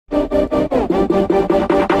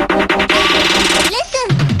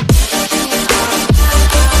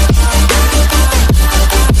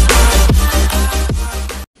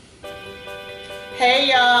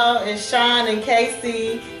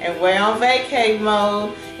Stacy, and we're on vacay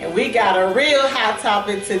mode, and we got a real hot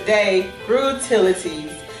topic today: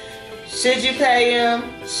 gratuities. Should you pay them?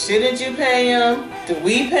 Shouldn't you pay them? Do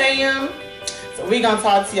we pay them? So we're gonna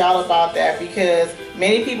talk to y'all about that, because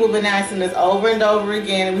many people have been asking this over and over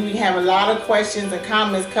again, and we have a lot of questions and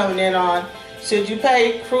comments coming in on should you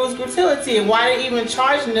pay cruise gratuity and why they're even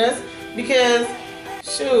charging us, because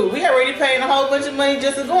shoot, we already paying a whole bunch of money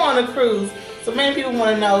just to go on a cruise. So many people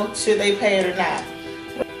want to know, should they pay it or not?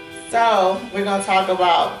 So we're going to talk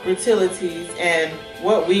about gratuities and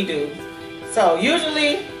what we do. So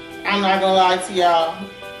usually, I'm not going to lie to y'all,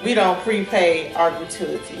 we don't prepay our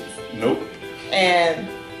gratuities. Nope. And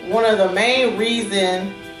one of the main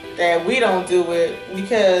reasons that we don't do it,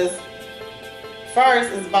 because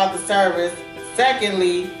first, it's about the service.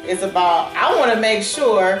 Secondly, it's about, I want to make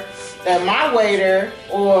sure that my waiter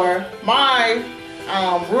or my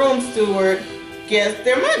room steward gets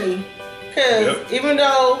their money. Because even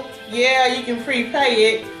though, yeah, you can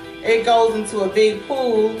prepay it, it goes into a big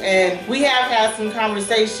pool. And we have had some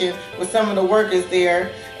conversation with some of the workers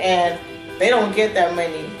there, and they don't get that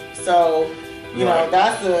money. So, you know,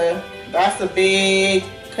 that's a big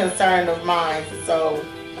concern of mine. So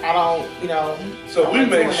I don't, you know. So we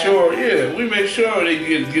make sure, we make sure they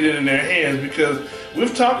get it in their hands, because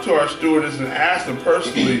we've talked to our stewardess and asked them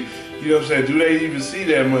personally, you know what I'm saying, do they even see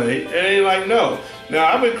that money? And they're like, no. Now,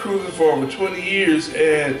 I've been cruising for over 20 years,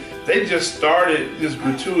 and they just started this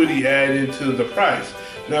gratuity added to the price.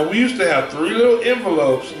 Now, we used to have 3 little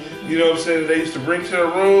envelopes, you know what I'm saying, they used to bring to the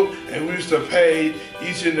room, and we used to pay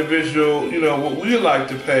each individual, you know, what we like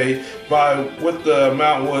to pay by what the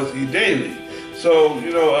amount was daily. So,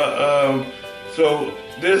 you know, so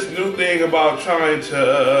this new thing about trying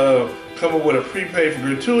to come up with a prepay for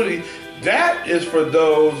gratuity, that is for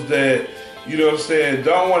those that, you know what I'm saying,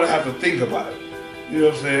 don't want to have to think about it. You know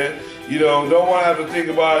what I'm saying? You know, don't want to have to think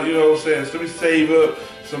about, you know what I'm saying, so we save up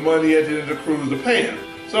some money at the end of the cruise to pay them.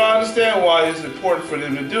 So I understand why it's important for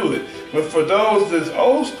them to do it. But for those that's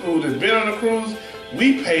old school, that's been on a cruise,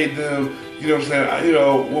 we paid them, you know what I'm saying, you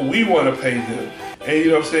know, what we want to pay them. And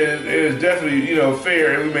you know what I'm saying, it is definitely, you know,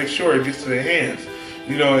 fair, and we make sure it gets to their hands,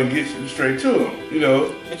 you know, and gets straight to them, you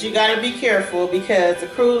know. But you got to be careful, because the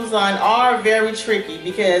cruise line are very tricky,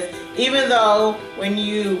 because even though when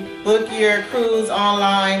you book your cruise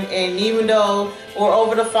online, and even though, or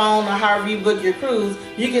over the phone, or however you book your cruise,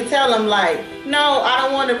 you can tell them like, no, I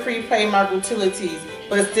don't want to prepay my gratuities.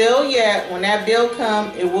 But still yet, when that bill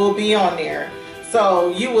comes, it will be on there.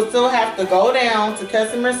 So you will still have to go down to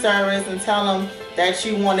customer service and tell them that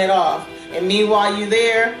you want it off. And meanwhile you're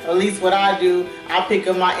there, at least what I do, I pick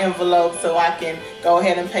up my envelope so I can go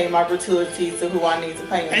ahead and pay my gratuities to who I need to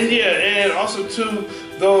pay them. And yeah, and also too,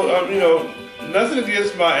 though, you know, nothing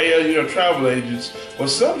against my, you know, travel agents, but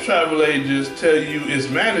some travel agents tell you it's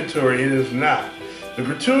mandatory, and it's not. The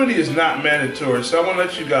gratuity is not mandatory, so I want to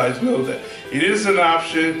let you guys know that it is an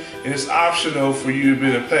option, and it's optional for you to be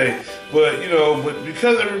able to pay. But you know, but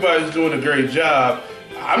because everybody's doing a great job,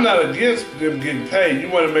 I'm not against them getting paid. You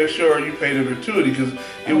want to make sure you pay the gratuity, because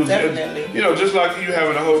it was, you know, just like you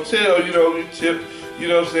having a hotel, you know, you tip, you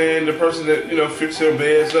know what I'm saying, the person that, you know, fix their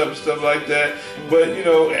beds up and stuff like that. But you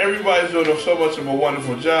know, everybody's doing so much of a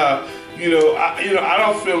wonderful job. You know, I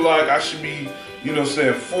don't feel like I should be, you know,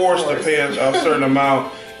 saying forced to pay a certain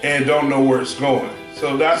amount and don't know where it's going.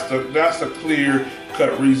 So that's the clear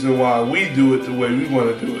cut reason why we do it the way we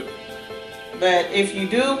want to do it. But if you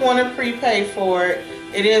do want to prepay for it,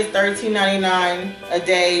 it is $13.99 a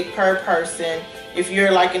day per person if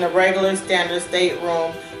you're like in a regular standard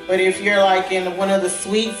stateroom. But if you're like in one of the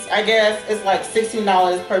suites, I guess, it's like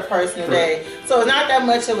 $16 per person a day. So it's not that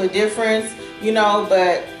much of a difference, you know,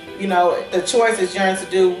 but you know, the choice is yours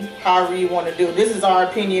to do however you want to do. This is our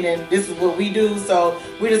opinion, and this is what we do. So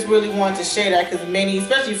we just really want to share that, because many,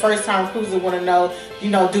 especially first-time cruisers, want to know,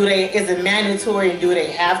 you know, is it mandatory, and do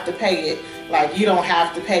they have to pay it? Like, you don't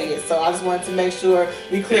have to pay it. So I just wanted to make sure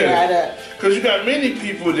we clear that up. Because you got many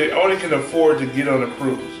people that only can afford to get on a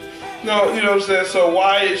cruise. No, you know what I'm saying? So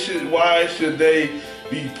why should they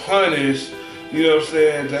be punished, you know what I'm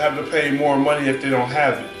saying, to have to pay more money if they don't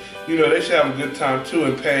have it? You know, they should have a good time too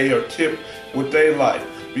and pay or tip what they like.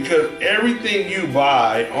 Because everything you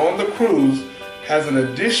buy on the cruise has an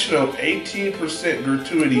additional 18%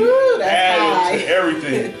 gratuity added to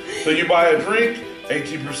everything. So you buy a drink,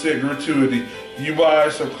 18% gratuity. You buy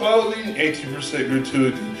some clothing, 18%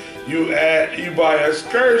 gratuity. You buy an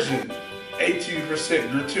excursion,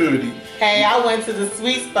 18% gratuity. Hey, I went to the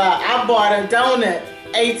sweet spot. I bought a donut,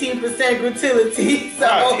 18% gratuity. So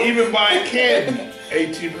right, even buying candy,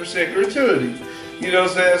 18% gratuity. You know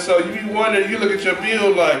what I'm saying? So you be wondering, you look at your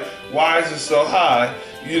bill like, why is it so high?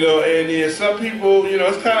 You know, and then some people, you know,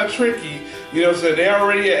 it's kind of tricky. You know what I'm saying? They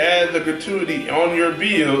already add the gratuity on your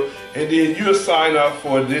bill, and then you sign up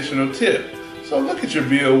for additional tip. So look at your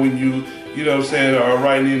bill when you know what I'm saying, are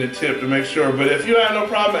writing in the tip to make sure. But if you have no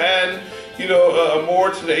problem adding, you know, more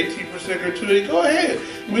to the 18% gratuity, go ahead.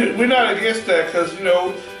 We're not against that because, you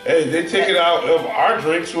know, hey, they take it out of our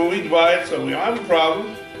drinks when we buy it, so we don't have a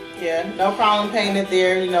problem. Yeah, no problem paying it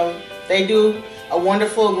there. You know, they do a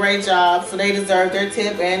wonderful, great job, so they deserve their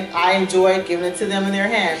tip, and I enjoy giving it to them in their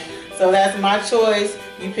hand. So that's my choice.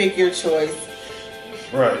 You pick your choice.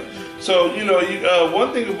 Right. So, you know,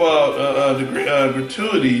 one thing about the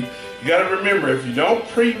gratuity, you got to remember, if you don't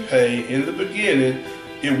prepay in the beginning,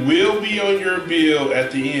 it will be on your bill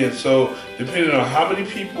at the end. So depending on how many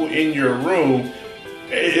people in your room,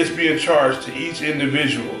 it's being charged to each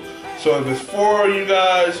individual. So if it's 4 of you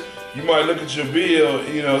guys, you might look at your bill,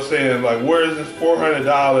 you know, saying like, where is this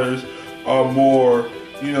 $400 or more,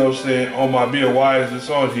 you know what I'm saying, on my bill? Why is this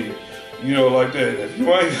on here? You know, like that. If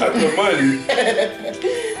you ain't got the money,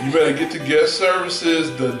 you better get to guest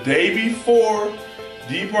services the day before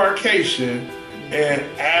debarkation and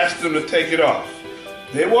ask them to take it off.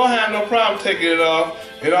 They won't have no problem taking it off.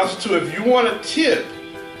 And also too, if you want a tip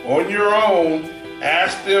on your own,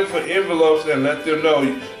 ask them for envelopes and let them know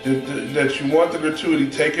that you want the gratuity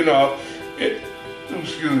taken off.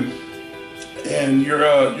 Excuse me. And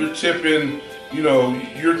you're tipping, you know,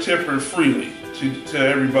 you're tipping freely to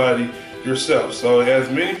everybody yourself. So as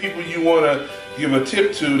many people you want to give a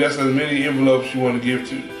tip to, that's as many envelopes you want to give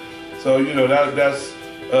to. So, you know, that's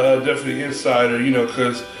definitely insider, you know,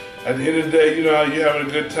 because at the end of the day, you know, you're having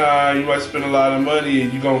a good time, you might spend a lot of money,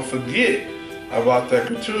 and you're going to forget about that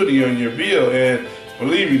gratuity on your bill. And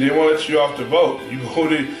believe me, they won't let you off the boat. You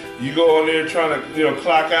go on there trying to, you know,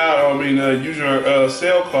 clock out, use your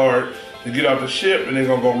cell card to get off the ship, and they're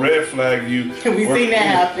going to go red flag you. We've seen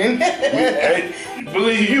that happen.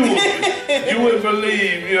 Believe you wouldn't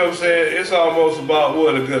believe, you know what I'm saying, it's almost about,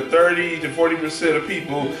 what, a good 30 to 40% of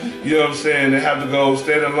people, you know what I'm saying, that have to go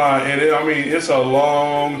stand in line. And it's a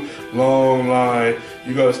long, long line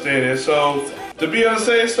you got to stand in. So to be on the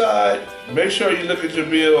safe side, make sure you look at your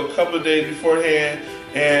bill a couple of days beforehand.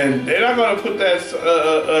 And they're not going to put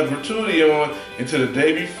that gratuity on until the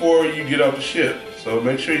day before you get off the ship. So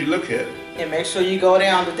make sure you look at it. And make sure you go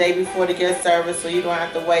down the day before to get service so you don't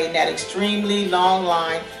have to wait in that extremely long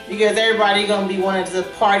line, because everybody's going to be wanting to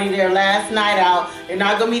party their last night out. They're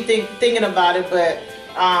not going to be thinking about it, but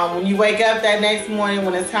when you wake up that next morning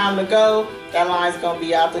when it's time to go, that line's going to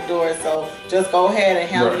be out the door. So just go ahead and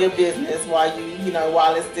handle your business while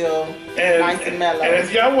while it's still nice and mellow. And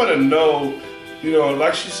if y'all want to know, you know,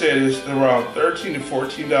 like she said, it's around $13 to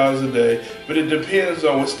 $14 a day, but it depends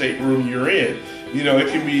on what stateroom you're in. You know, it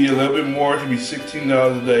can be a little bit more, it can be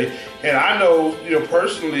 $16 a day. And I know, you know,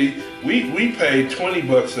 personally, we pay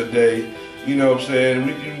 $20 a day, you know what I'm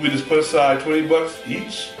saying? We just put aside $20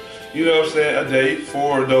 each, you know what I'm saying, a day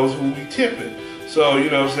for those who we tipping. So, you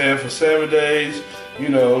know what I'm saying, for 7 days, you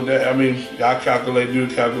know, that, I mean, I do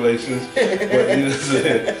the calculations, but, you know what I'm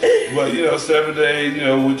saying? But, you know, 7 days, you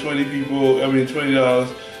know, with 20 people,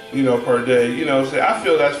 $20, you know, per day, you know what I'm saying? I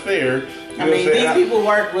feel that's fair. I mean, these people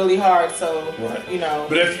work really hard, so, you know.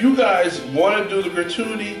 But if you guys want to do the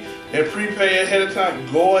gratuity and prepay ahead of time,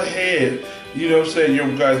 go ahead. You know what I'm saying?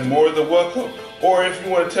 You guys more than welcome. Or if you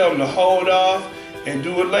want to tell them to hold off and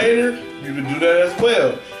do it later, you can do that as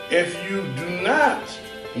well. If you do not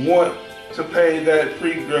want to pay that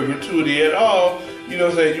gratuity at all, you know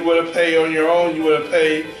what I'm saying, you want to pay on your own, you want to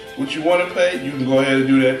pay what you want to pay, you can go ahead and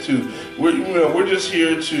do that too. We're just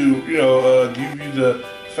here to, you know, give you the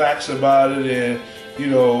facts about it, and you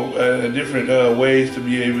know, different ways to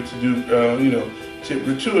be able to do, you know, tip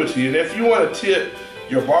gratuity. And if you want to tip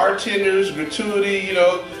your bartenders gratuity, you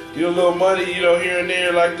know, a little money, you know, here and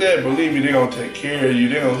there like that, believe me, they're gonna take care of you.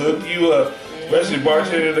 They're gonna hook you up, especially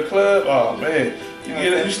bartender at the club. Oh man,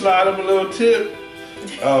 you slide them a little tip.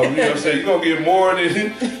 You know what I'm saying, you're gonna get more than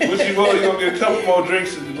what you want. You're gonna get a couple more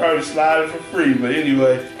drinks and probably slide it for free. But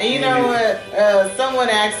anyway. And you know what? Someone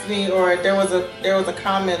asked me, or there was a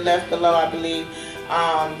comment left below, I believe.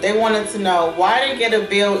 They wanted to know why they get a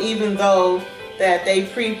bill even though that they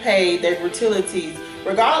prepaid their gratuities.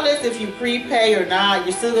 Regardless if you prepay or not,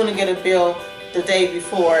 you're still gonna get a bill the day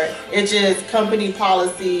before. It's just company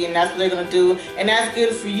policy, and that's what they're gonna do. And that's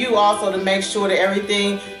good for you also to make sure that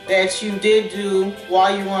everything that you did do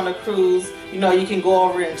while you were on a cruise, you know, you can go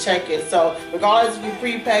over and check it. So regardless if you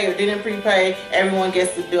prepay or didn't prepay, everyone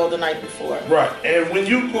gets the bill the night before. Right. And when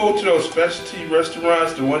you go to those specialty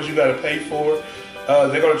restaurants, the ones you got to pay for,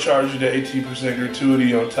 they're going to charge you the 18%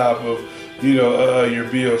 gratuity on top of, your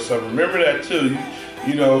bill. So remember that too.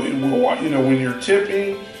 When you're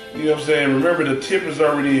tipping, you know what I'm saying, remember the tip is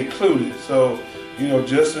already included. So,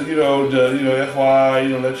 just to,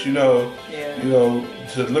 FYI, let you know,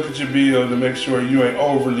 to look at your bill to make sure you ain't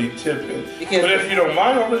overly tipping. But if you don't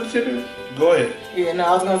mind overly tipping, go ahead. Yeah, no,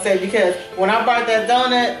 I was gonna say, because when I bought that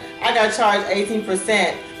donut, I got charged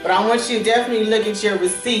 18%. But I want you to definitely look at your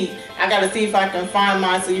receipt. I gotta see if I can find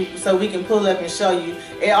mine so we can pull up and show you.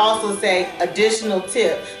 It also say additional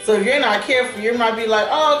tip. So if you're not careful, you might be like,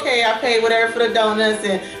 oh, okay, I paid whatever for the donuts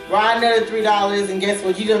and right another $3, and guess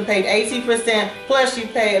what? You done paid 18%, plus you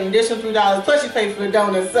pay an additional $3, plus you pay for the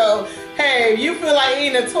donuts. So hey, if you feel like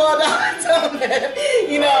eating a $12 donut,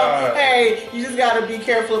 hey, you just gotta be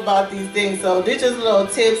careful about these things. So these just little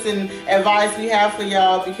tips and advice we have for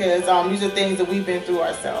y'all, because these are things that we've been through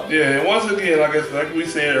ourselves. Yeah, and once again, like we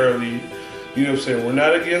said earlier, we're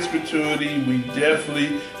not against gratuity. We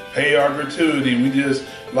definitely pay our gratuity. We just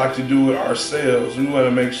like to do it ourselves. We want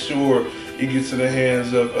to make sure it gets in the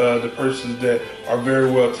hands of the persons that are very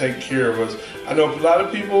well taking care of us. I know a lot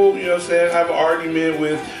of people, have an argument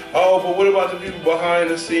with, oh, but what about the people behind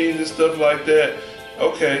the scenes and stuff like that?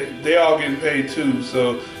 Okay, they all getting paid too.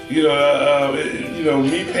 So,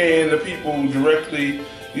 me paying the people directly,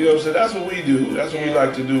 so that's what we do. That's what we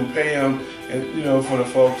like to do, pay them, and, for the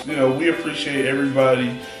folks, we appreciate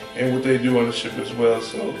everybody and what they do on the ship as well.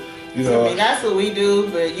 So, that's what we do,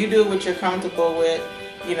 but you do what you're comfortable with,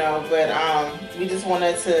 but we just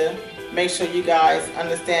wanted to make sure you guys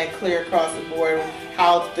understand clear across the board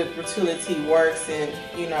how the gratuity works, and,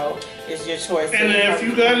 it's your choice. And if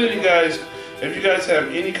you guys have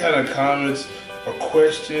any kind of comments or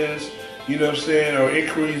questions, or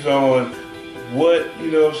inquiries on what,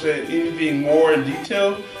 anything more in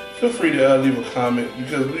detail, feel free to leave a comment,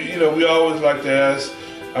 because we always like to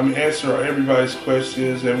answer everybody's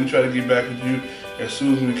questions, and we try to get back with you as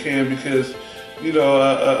soon as we can, because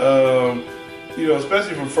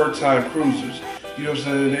especially for first-time cruisers,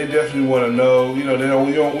 they definitely want to know. We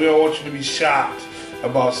don't want you to be shocked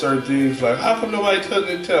about certain things, like how come nobody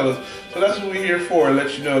didn't tell us. So that's what we're here for, and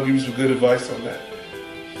let you know, give you some good advice on that.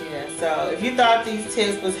 Yeah, so if you thought these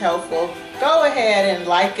tips was helpful, go ahead and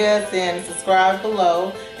like us and subscribe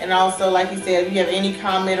below. And also, like you said, if you have any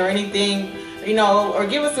comment or anything, or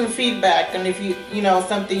give us some feedback, and if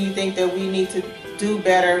something you think that we need to do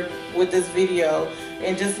better with this video,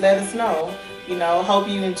 and just let us know. Hope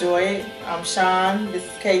you enjoy it. I'm Sean, this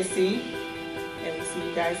is Casey, and we'll see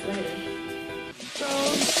you guys later.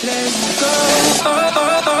 Let's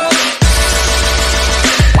go.